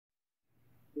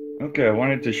Okay, I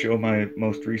wanted to show my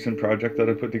most recent project that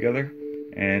I put together,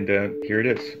 and here it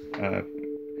is.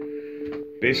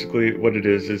 Basically, what it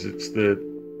is it's the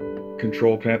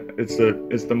control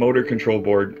it's the motor control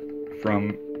board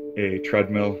from a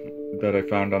treadmill that I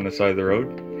found on the side of the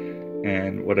road.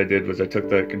 And what I did was I took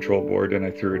that control board and I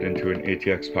threw it into an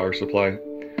ATX power supply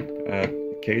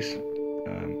case.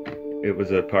 It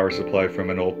was a power supply from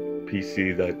an old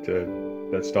PC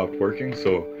that stopped working,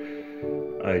 so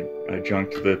I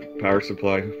junked the power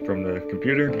supply from the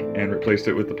computer and replaced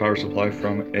it with the power supply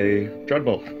from a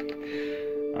treadmill.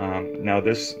 Now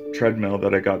this treadmill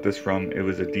that I got this from, it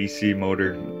was a DC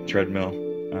motor treadmill,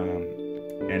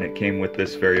 and it came with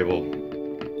this variable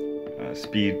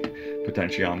speed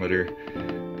potentiometer.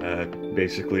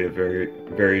 Basically it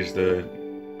varies the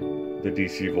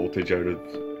DC voltage out of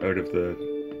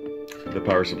the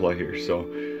power supply here. So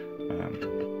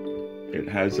it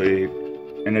has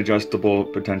an adjustable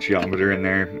potentiometer in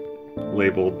there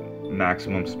labeled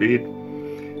maximum speed,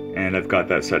 and I've got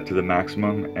that set to the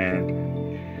maximum, and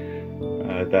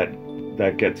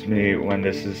that gets me, when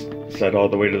this is set all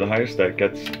the way to the highest, that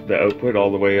gets the output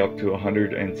all the way up to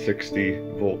 160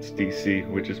 volts DC,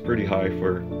 which is pretty high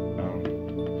for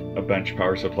a bench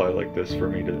power supply like this for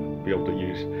me to be able to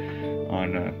use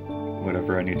on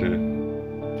whatever I need to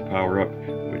power up,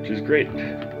 which is great.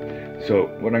 So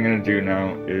what I'm going to do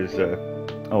now is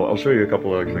I'll show you a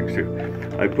couple other things too.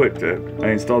 I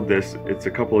installed this. It's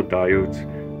a couple of diodes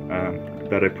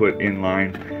that I put in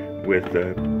line with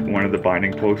one of the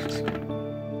binding posts,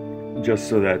 just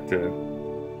so that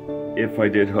if I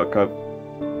did hook up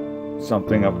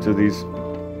something up to these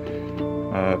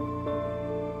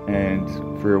and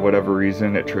for whatever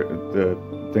reason the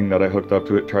thing that I hooked up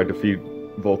to it tried to feed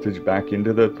voltage back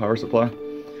into the power supply,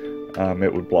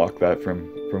 it would block that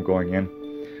from going in,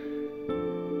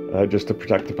 just to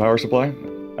protect the power supply.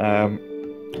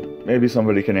 Maybe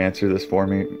somebody can answer this for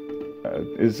me.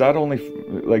 Is that only,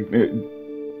 like,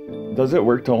 does it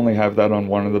work to only have that on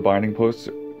one of the binding posts,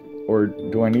 or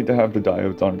do I need to have the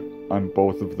diodes on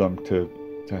both of them to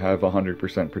have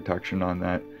 100% protection on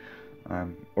that,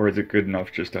 or is it good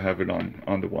enough just to have it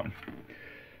on the one?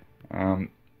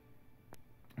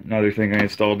 Another thing I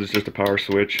installed is just a power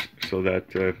switch, so that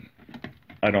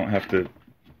I don't have to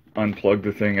unplug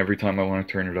the thing every time I want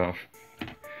to turn it off.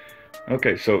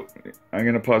 Okay, so I'm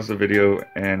going to pause the video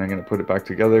and I'm going to put it back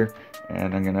together,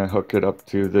 and I'm going to hook it up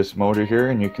to this motor here,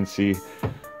 and you can see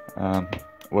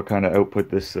what kind of output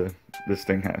this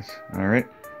thing has. Alright,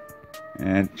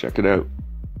 and check it out.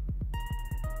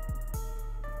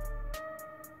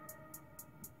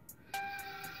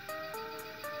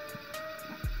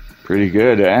 Pretty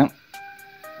good, eh?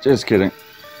 Just kidding.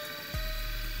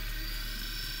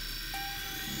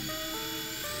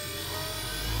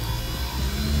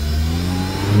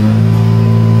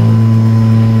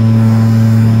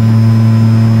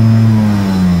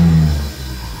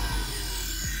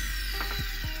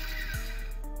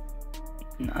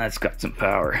 That's got some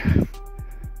power.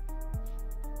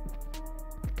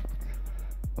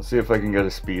 I'll see if I can get a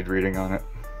speed reading on it.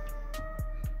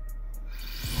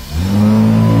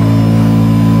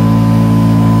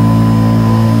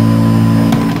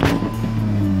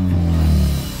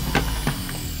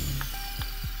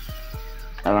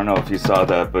 I don't know if you saw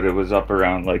that, but it was up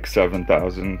around like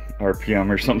 7,000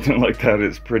 RPM or something like that.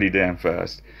 It's pretty damn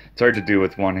fast. It's hard to do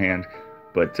with one hand,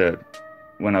 but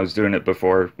when I was doing it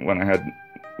before, when I had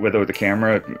without the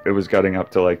camera, it was getting up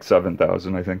to like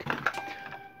 7,000, I think.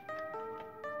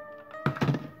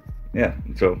 Yeah,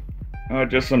 so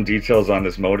just some details on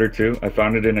this motor too. I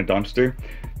found it in a dumpster.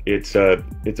 It's a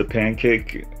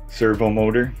Pancake servo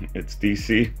motor. It's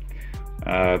DC.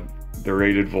 The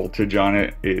rated voltage on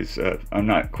it is, I'm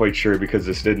not quite sure because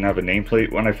this didn't have a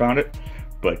nameplate when I found it,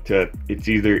 but it's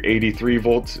either 83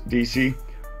 volts DC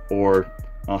or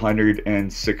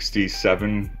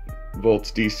 167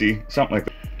 volts DC, something like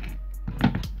that.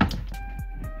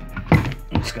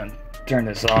 I'm just gonna turn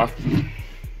this off.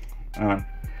 So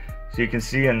you can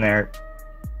see in there,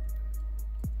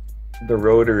 the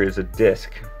rotor is a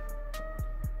disc.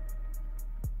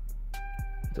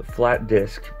 It's a flat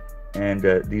disc, and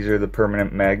these are the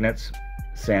permanent magnets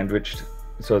sandwiched.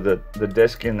 So the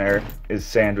disc in there is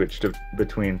sandwiched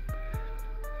between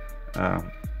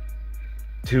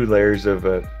two layers of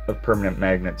permanent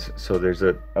magnets. So there's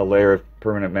a layer of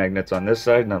permanent magnets on this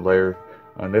side and a layer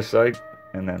on this side,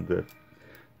 and then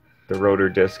the rotor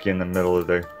disc in the middle of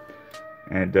there.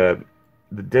 And the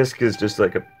disc is just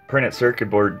like a printed circuit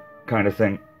board kind of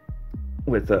thing,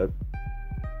 with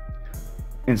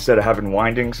instead of having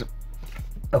windings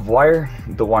of wire,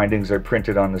 the windings are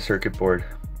printed on the circuit board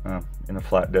in a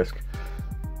flat disc.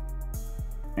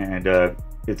 and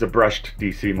it's a brushed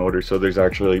DC motor, so there's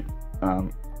actually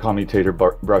commutator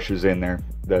brushes in there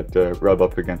that rub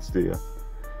up against the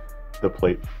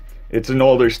plate. It's an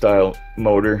older style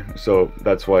motor, so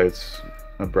that's why it's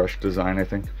a brush design, I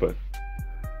think, but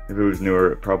if it was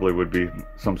newer, it probably would be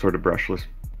some sort of brushless.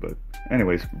 But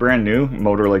anyways, brand new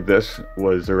motor like this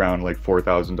was around like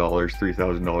 $4,000,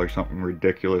 $3,000, something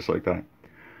ridiculous like that.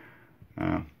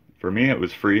 For me, it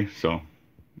was free, so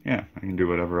yeah, I can do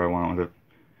whatever I want with it.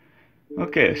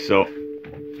 Okay, so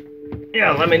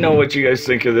yeah, let me know what you guys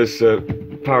think of this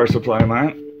power supply of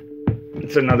mine.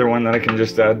 It's another one that I can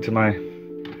just add to my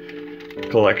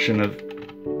collection of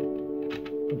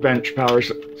bench power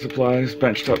supplies,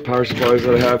 benchtop power supplies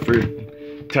that I have for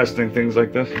testing things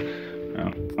like this.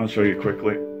 I'll show you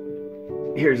quickly.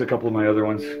 Here's a couple of my other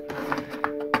ones.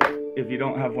 If you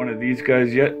don't have one of these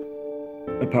guys yet,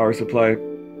 a power supply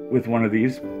with one of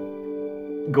these,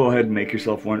 go ahead and make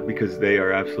yourself one, because they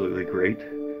are absolutely great.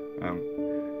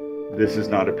 This is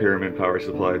not a pyramid power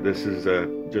supply. This is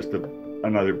just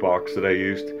another box that I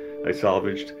used. I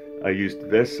salvaged. I used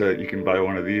this. You can buy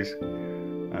one of these.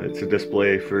 It's a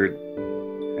display for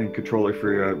and controller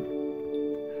for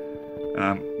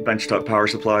benchtop power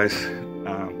supplies.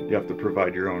 You have to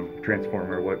provide your own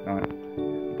transformer or whatnot,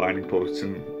 binding posts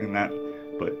and that.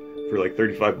 But for like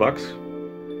 35 bucks,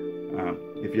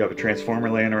 if you have a transformer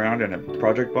laying around and a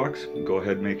project box, go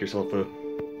ahead and make yourself a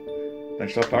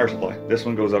benchtop power supply. This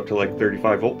one goes up to like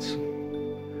 35 volts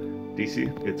DC.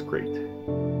 It's great.